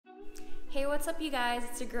Hey, what's up you guys?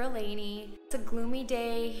 It's your girl Lainey. It's a gloomy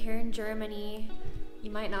day here in Germany. You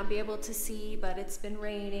might not be able to see, but it's been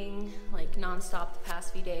raining like nonstop the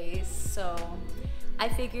past few days. So I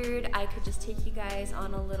figured I could just take you guys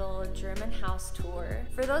on a little German house tour.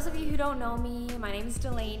 For those of you who don't know me, my name is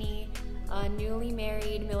Delaney, a newly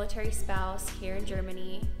married military spouse here in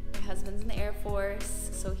Germany. My husband's in the Air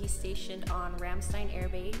Force, so he's stationed on Ramstein Air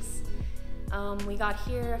Base. We got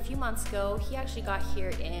here a few months ago. He actually got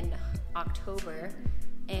here in October,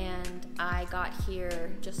 and I got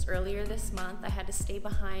here just earlier this month. I had to stay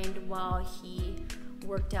behind while he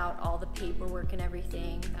worked out all the paperwork and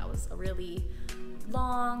everything. That was a really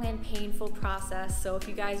long and painful process. So if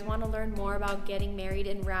you guys want to learn more about getting married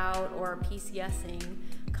en route or PCSing,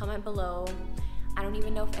 comment below. I don't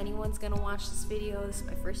even know if anyone's gonna watch this video. This is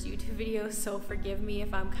my first YouTube video, so forgive me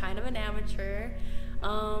if I'm kind of an amateur.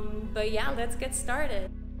 But yeah, let's get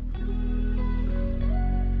started.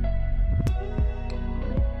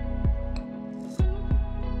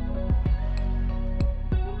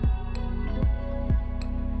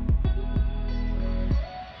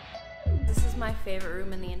 This is my favorite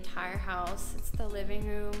room in the entire house. It's the living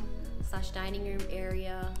room / dining room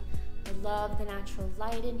area. I love the natural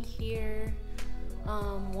light in here.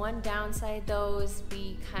 One downside though is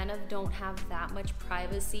we kind of don't have that much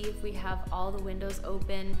privacy if we have all the windows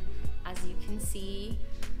open, as you can see.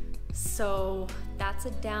 So that's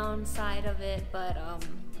a downside of it, but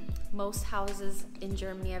most houses in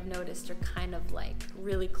Germany I've noticed are kind of like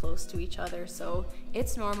really close to each other, so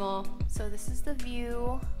it's normal. So this is the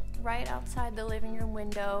view right outside the living room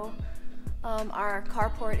window. Our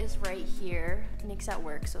carport is right here. Nick's at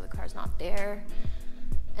work, so the car's not there.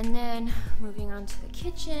 And then moving on to the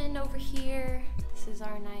kitchen over here. This is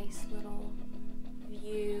our nice little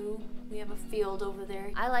view. We have a field over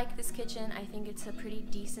there. I like this kitchen. I think it's a pretty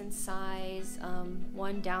decent size.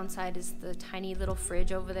 One downside is the tiny little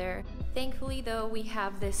fridge over there. Thankfully though, we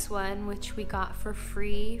have this one, which we got for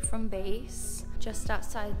free from base. Just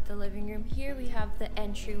outside the living room here, we have the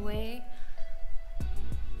entryway.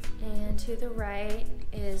 And to the right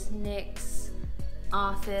is Nick's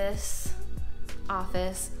office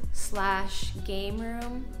 / game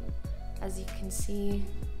room. As you can see,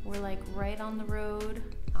 we're like right on the road,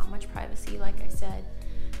 not much privacy like I said.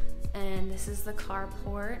 And this is the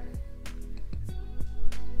carport.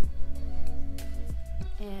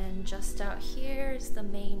 And just out here is the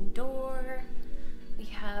main door. We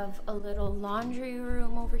have a little laundry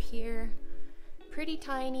room over here, pretty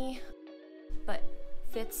tiny, but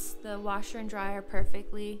fits the washer and dryer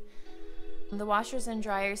perfectly. The washers and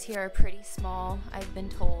dryers here are pretty small, I've been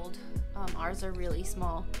told. Ours are really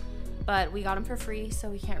small, but we got them for free, so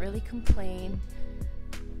we can't really complain.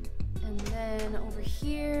 And then over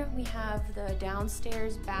here, we have the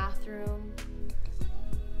downstairs bathroom.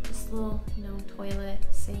 This little, toilet,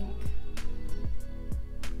 sink.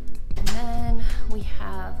 And then we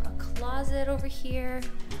have a closet over here,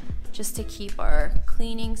 just to keep our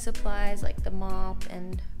cleaning supplies, like the mop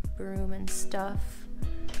and broom and stuff.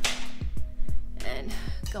 And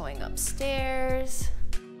going upstairs.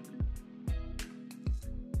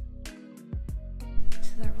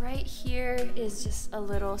 To the right here is just a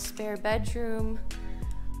little spare bedroom.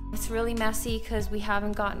 It's really messy because we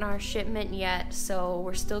haven't gotten our shipment yet, so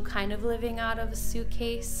we're still kind of living out of a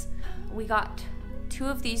suitcase. We got 2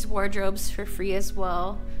 of these wardrobes for free as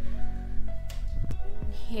well.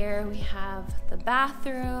 Here we have the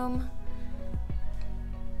bathroom.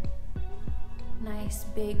 Nice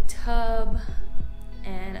big tub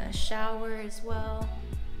and a shower as well.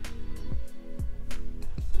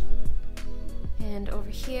 And over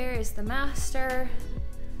here is the master.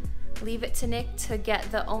 Leave it to Nick to get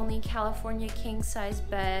the only California king size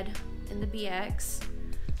bed in the BX.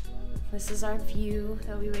 This is our view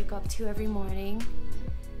that we wake up to every morning.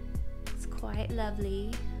 It's quite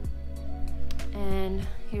lovely. And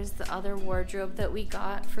here's the other wardrobe that we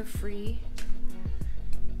got for free.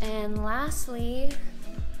 And lastly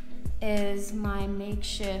is my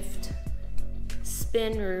makeshift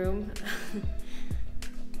spin room.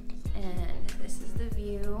 And this is the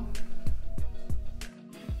view.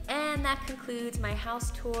 And that concludes my house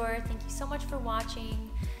tour. Thank you so much for watching.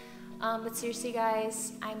 But seriously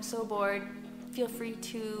guys, I'm so bored. Feel free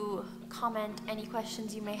to comment any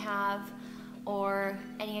questions you may have or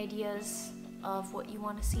any ideas of what you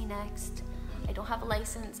want to see next. I don't have a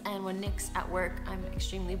license, and when Nick's at work, I'm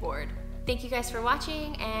extremely bored. Thank you guys for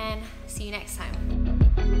watching, and see you next time.